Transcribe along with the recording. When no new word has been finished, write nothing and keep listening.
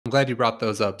glad you brought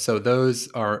those up. So those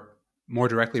are more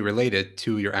directly related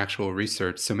to your actual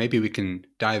research. So maybe we can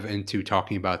dive into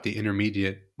talking about the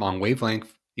intermediate long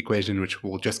wavelength equation, which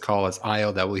we'll just call as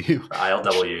ILW, The which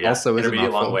ILW, yeah. also is a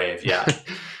Intermediate long mouthful. wave, yeah.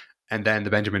 And then the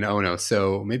Benjamin Ono.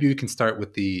 So maybe we can start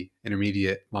with the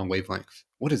intermediate long wavelength.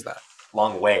 What is that?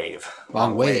 Long wave.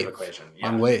 Long Long wave wave. equation,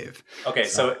 Long yeah. wave. Okay,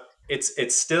 So so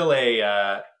it's still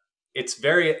it's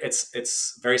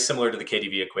very similar to the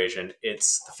KdV equation.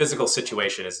 It's the physical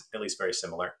situation is at least very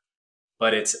similar,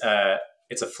 but it's a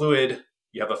fluid.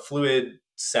 You have a fluid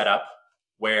setup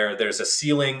where there's a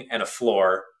ceiling and a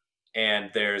floor, and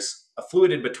there's a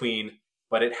fluid in between,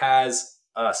 but it has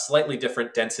a slightly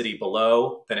different density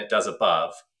below than it does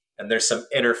above, and there's some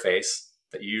interface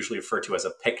that you usually refer to as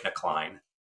a pycnocline,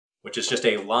 which is just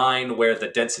a line where the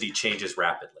density changes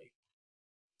rapidly.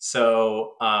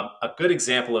 So a good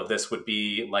example of this would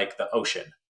be like the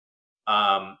ocean.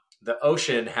 The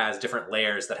ocean has different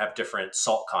layers that have different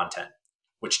salt content,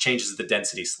 which changes the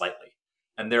density slightly.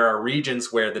 And there are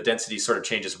regions where the density sort of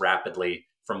changes rapidly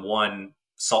from one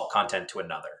salt content to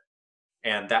another.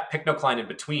 And that pycnocline in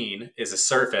between is a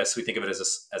surface. We think of it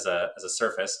as a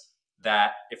surface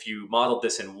that if you modeled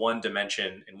this in one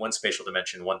dimension, in one spatial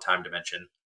dimension, one time dimension,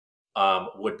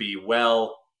 would be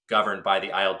well governed by the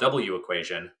ILW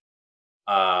equation,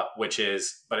 the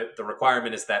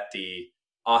requirement is that the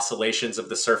oscillations of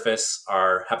the surface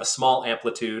have a small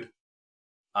amplitude,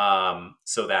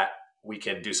 so that we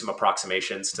can do some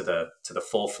approximations to the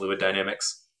full fluid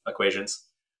dynamics equations.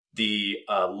 The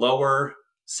lower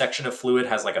section of fluid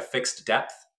has like a fixed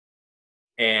depth,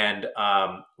 and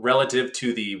relative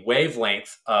to the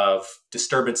wavelength of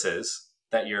disturbances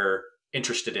that you're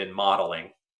interested in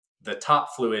modeling, the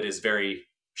top fluid is very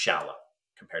shallow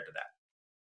compared to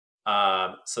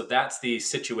that. So that's the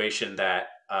situation that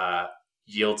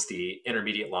yields the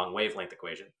intermediate long wavelength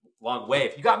equation. Long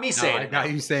wave. You got me saying I it now.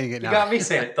 got you saying it You now. got me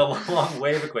saying it. The long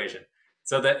wave equation.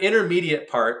 So the intermediate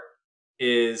part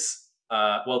is,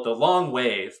 the long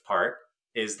wave part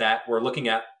is that we're looking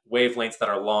at wavelengths that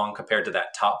are long compared to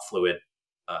that top fluid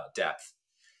depth.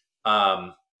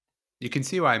 You can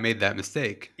see why I made that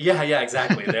mistake. Yeah,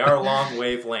 exactly. They are long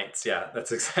wavelengths. Yeah,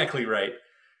 that's exactly right.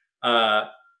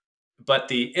 But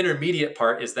the intermediate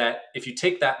part is that if you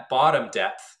take that bottom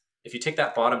depth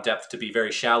to be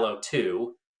very shallow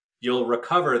too, you'll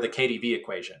recover the KdV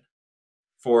equation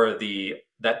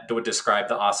that would describe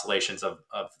the oscillations of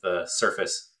the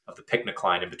surface of the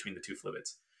pycnocline in between the two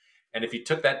fluids. And if you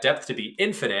took that depth to be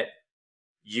infinite,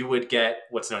 you would get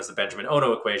what's known as the Benjamin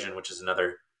Ono equation, which is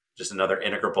another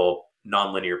integrable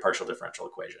nonlinear partial differential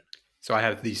equation. So I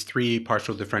have these three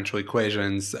partial differential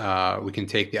equations. We can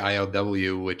take the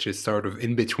ILW, which is sort of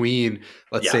in between,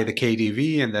 let's say, the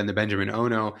KdV and then the Benjamin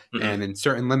Ono. Mm-hmm. And in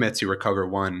certain limits, you recover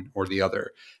one or the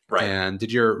other. Right. And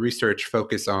did your research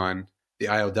focus on the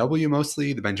ILW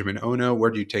mostly, the Benjamin Ono?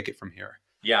 Where do you take it from here?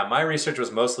 Yeah, my research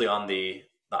was mostly on the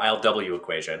ILW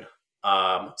equation.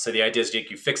 So the idea is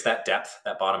you fix that depth,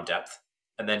 that bottom depth,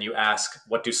 and then you ask,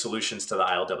 what do solutions to the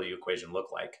ILW equation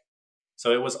look like?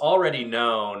 So it was already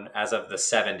known as of the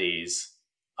 70s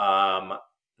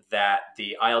that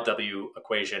the ILW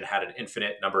equation had an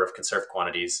infinite number of conserved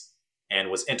quantities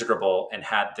and was integrable and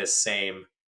had this same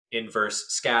inverse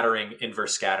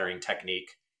scattering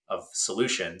technique of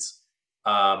solutions.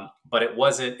 But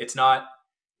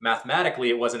mathematically,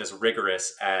 it wasn't as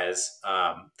rigorous as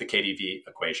the KdV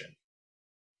equation.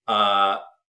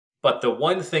 But the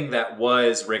one thing that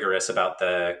was rigorous about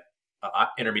the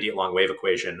intermediate long wave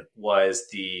equation was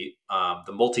the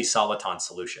multi-soliton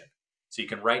solution. So you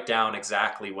can write down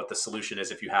exactly what the solution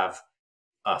is if you have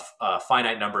a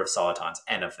finite number of solitons,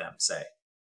 n of them, say.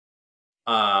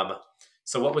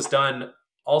 So what was done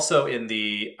also in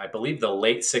I believe the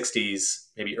late 60s,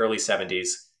 maybe early 70s,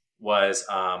 was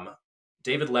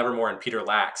David Levermore and Peter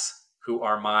Lax, who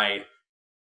are my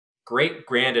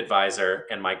great-grand advisor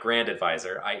and my grand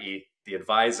advisor, i.e. the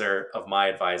advisor of my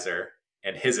advisor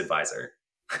and his advisor.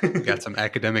 We got some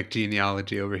academic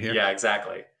genealogy over here. Yeah,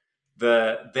 exactly.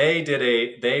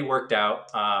 They worked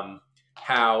out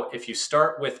how if you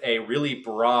start with a really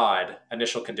broad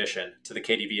initial condition to the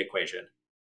KdV equation,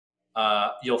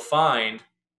 you'll find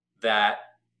that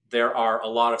there are a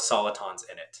lot of solitons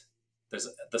in it.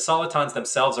 The solitons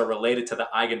themselves are related to the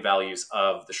eigenvalues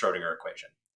of the Schrodinger equation.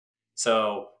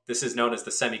 So this is known as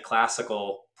the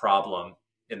semi-classical problem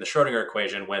in the Schrodinger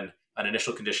equation. When an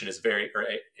initial condition is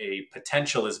a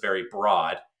potential is very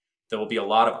broad, there will be a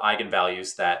lot of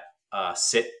eigenvalues that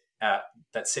sit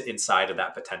inside of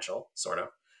that potential, sort of.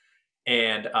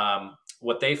 And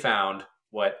what they found,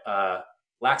 what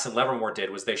Lax and Levermore did,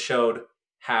 was they showed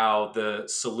how the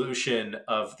solution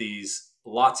of these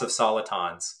lots of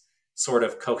solitons sort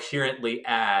of coherently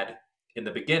add in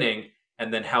the beginning,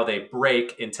 and then how they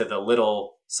break into the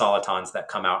little solitons that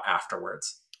come out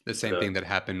afterwards. The same thing that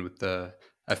happened with the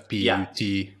Yeah.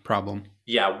 FPUT problem.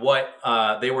 Yeah, what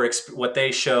what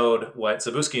they showed, what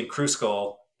Zabusky and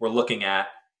Kruskal were looking at,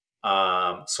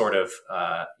 sort of,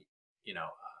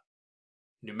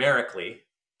 numerically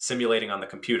simulating on the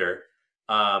computer.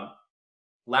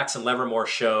 Lax and Levermore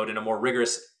showed in a more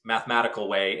rigorous mathematical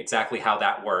way exactly how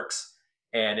that works,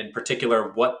 and in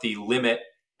particular, what the limit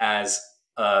as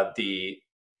the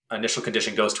initial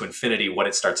condition goes to infinity, what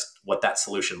that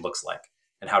solution looks like,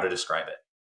 and how to describe it.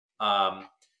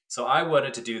 So I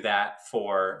wanted to do that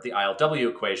for the ILW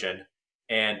equation,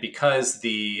 and because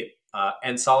the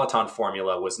n-soliton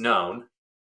formula was known,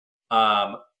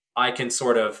 I can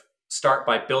sort of start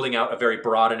by building out a very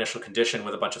broad initial condition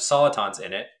with a bunch of solitons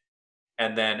in it,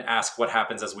 and then ask what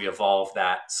happens as we evolve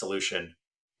that solution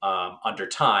under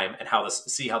time, and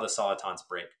see how the solitons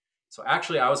break. So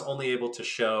actually, I was only able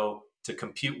to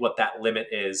compute what that limit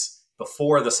is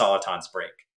before the solitons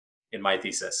break in my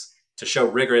thesis, to show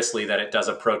rigorously that it does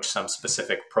approach some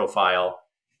specific profile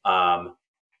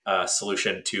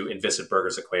solution to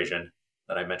Inviscid-Burger's equation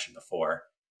that I mentioned before.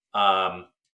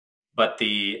 But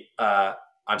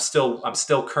I'm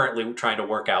still currently trying to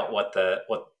work out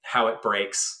how it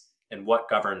breaks and what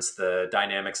governs the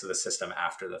dynamics of the system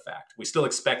after the fact. We still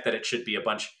expect that it should be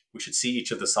we should see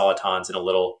each of the solitons in a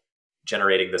little,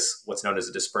 generating this, what's known as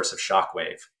a dispersive shock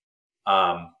wave.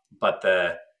 But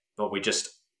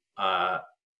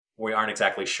we aren't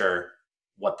exactly sure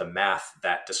what the math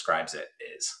that describes it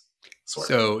is.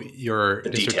 So your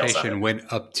dissertation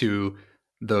went up to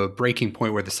the breaking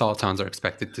point where the solitons are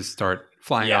expected to start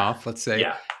flying off, let's say.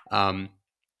 Yeah.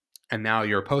 And now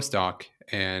you're a postdoc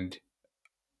and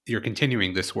you're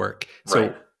continuing this work.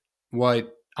 Right. So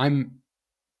what I'm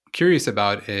curious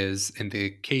about is, in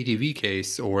the KDV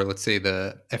case, or let's say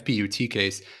the FPUT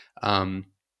case,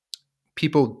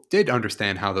 people did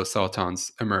understand how those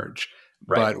solitons emerge.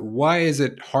 Right. But why is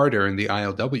it harder in the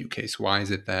ILW case? Why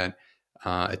is it that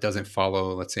it doesn't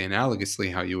follow, let's say,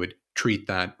 analogously how you would treat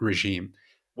that regime?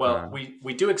 Well,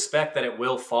 we do expect that it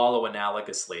will follow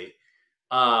analogously.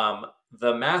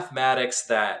 The mathematics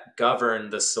that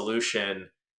govern the solution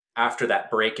after that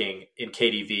breaking in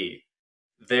KDV,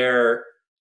 I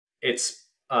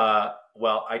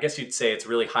guess you'd say it's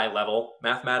really high level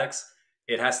mathematics.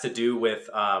 It has to do with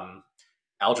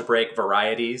algebraic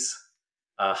varieties,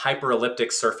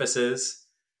 hyperelliptic surfaces,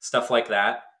 stuff like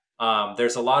that.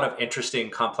 There's a lot of interesting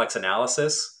complex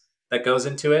analysis that goes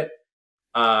into it.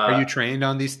 Are you trained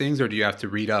on these things, or do you have to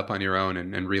read up on your own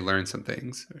and relearn some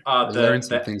things? Learn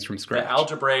some things from scratch? The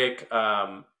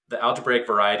algebraic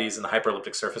varieties and the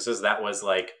hyperelliptic surfaces, that was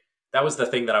the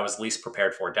thing that I was least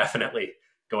prepared for, definitely,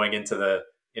 going into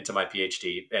my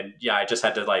PhD. And yeah, I just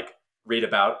had to read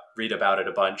about it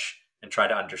a bunch and try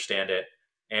to understand it.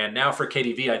 And now for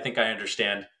KDV, I think I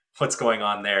understand what's going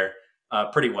on there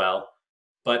pretty well.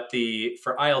 But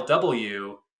for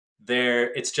ILW,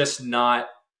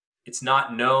 it's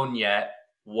not known yet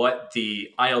what the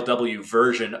ILW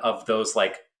version of those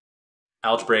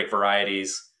algebraic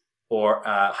varieties or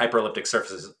hyperelliptic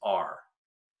surfaces are.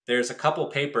 There's a couple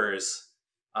papers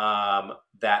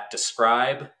that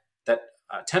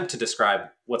attempt to describe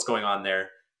what's going on there,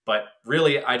 but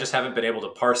really I just haven't been able to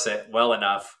parse it well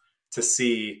enough to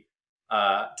see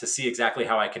exactly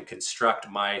how I can construct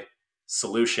my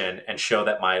solution and show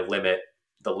that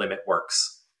the limit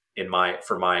works for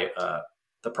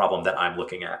the problem that I'm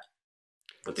looking at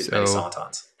with these many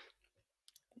solitons.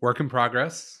 Work in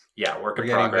progress. Yeah, work in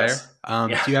progress.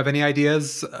 Do you have any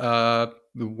ideas?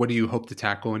 What do you hope to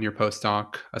tackle in your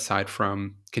postdoc aside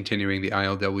from continuing the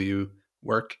ILW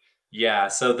work? Yeah,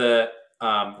 so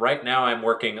right now I'm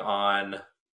working on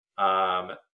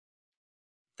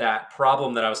that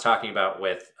problem that I was talking about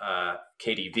with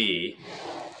KDV.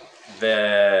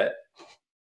 The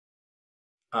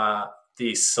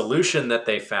solution that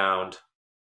they found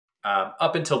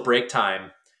up until break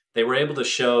time, they were able to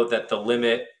show that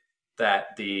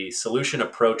the solution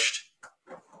approached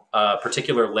a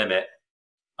particular limit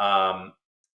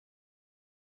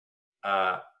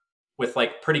with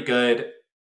pretty good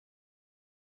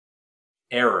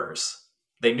errors.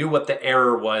 They knew what the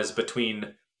error was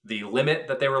between the limit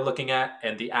that they were looking at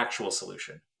and the actual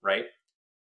solution, right?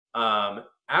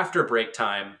 After break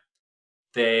time,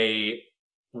 they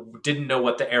didn't know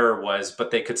what the error was, but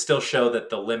they could still show that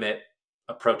the limit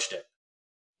approached it,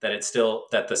 that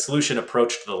the solution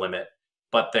approached the limit,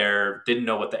 but they didn't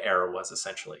know what the error was,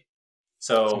 essentially.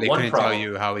 So they couldn't tell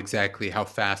you how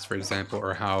fast, for example,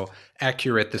 or how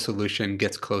accurate the solution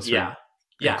gets closer. Yeah.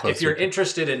 and Yeah, if closer you're to.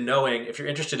 interested in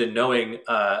knowing,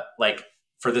 like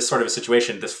for this sort of a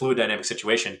situation, this fluid dynamic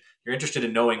situation, you're interested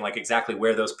in knowing like exactly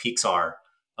where those peaks are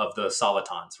of the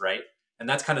solitons, right? And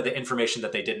that's kind of the information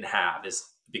that they didn't have, is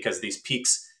because these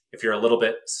peaks, if you're a little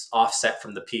bit offset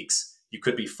from the peaks, you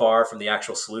could be far from the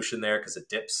actual solution there because it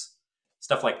dips,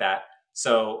 stuff like that.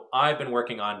 So I've been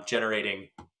working on generating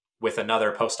with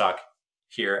another postdoc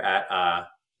here at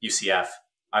UCF.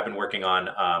 I've been working on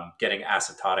getting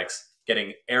asymptotics,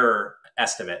 getting error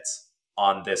estimates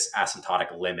on this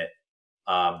asymptotic limit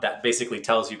that basically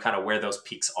tells you kind of where those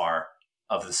peaks are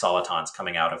of the solitons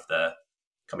coming out of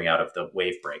the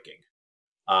wave breaking.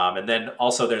 And then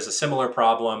also there's a similar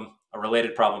problem, a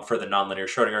related problem for the nonlinear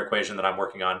Schrodinger equation that I'm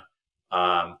working on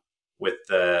with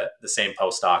the same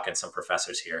postdoc and some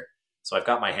professors here. So I've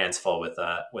got my hands full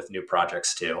with new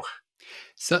projects too.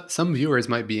 So, some viewers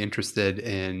might be interested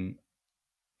in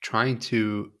trying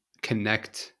to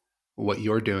connect what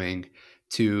you're doing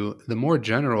to the more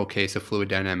general case of fluid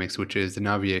dynamics, which is the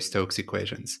Navia Stokes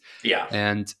equations. Yeah.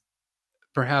 And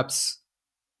perhaps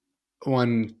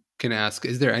one can ask,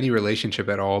 is there any relationship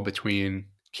at all between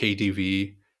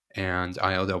KdV and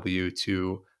ILW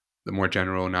to the more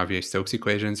general Navia Stokes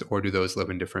equations, or do those live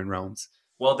in different realms?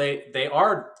 Well, they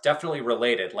are definitely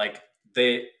related. Like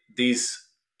the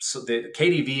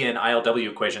KdV and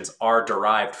ILW equations are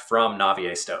derived from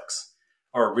Navia Stokes,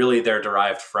 or really they're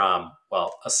derived from,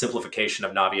 well, a simplification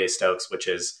of Navia Stokes, which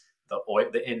is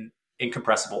the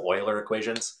incompressible Euler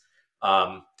equations.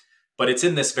 But it's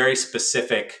in this very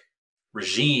specific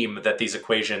regime that these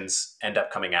equations end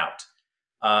up coming out.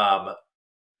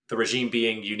 The regime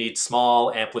being you need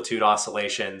small amplitude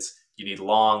oscillations, you need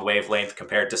long wavelength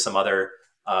compared to some other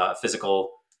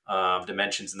physical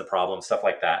dimensions in the problem, stuff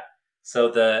like that.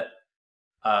 So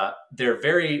they're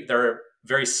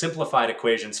very simplified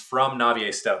equations from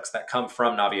Navia Stokes that come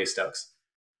from Navia Stokes.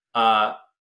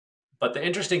 But the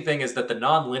interesting thing is that the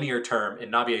nonlinear term in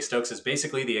Navia Stokes is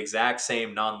basically the exact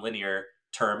same nonlinear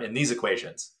term in these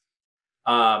equations.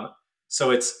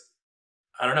 So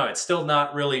I don't know, it's still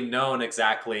not really known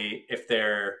exactly if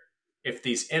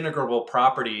these integrable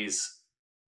properties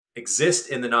exist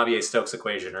in the Navia-Stokes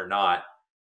equation or not.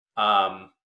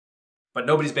 But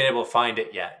nobody's been able to find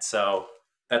it yet. So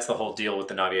that's the whole deal with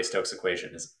the Navia-Stokes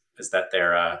equation is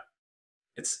that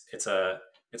it's a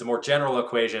more general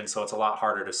equation, so it's a lot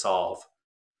harder to solve,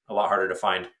 a lot harder to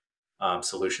find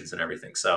solutions and everything. So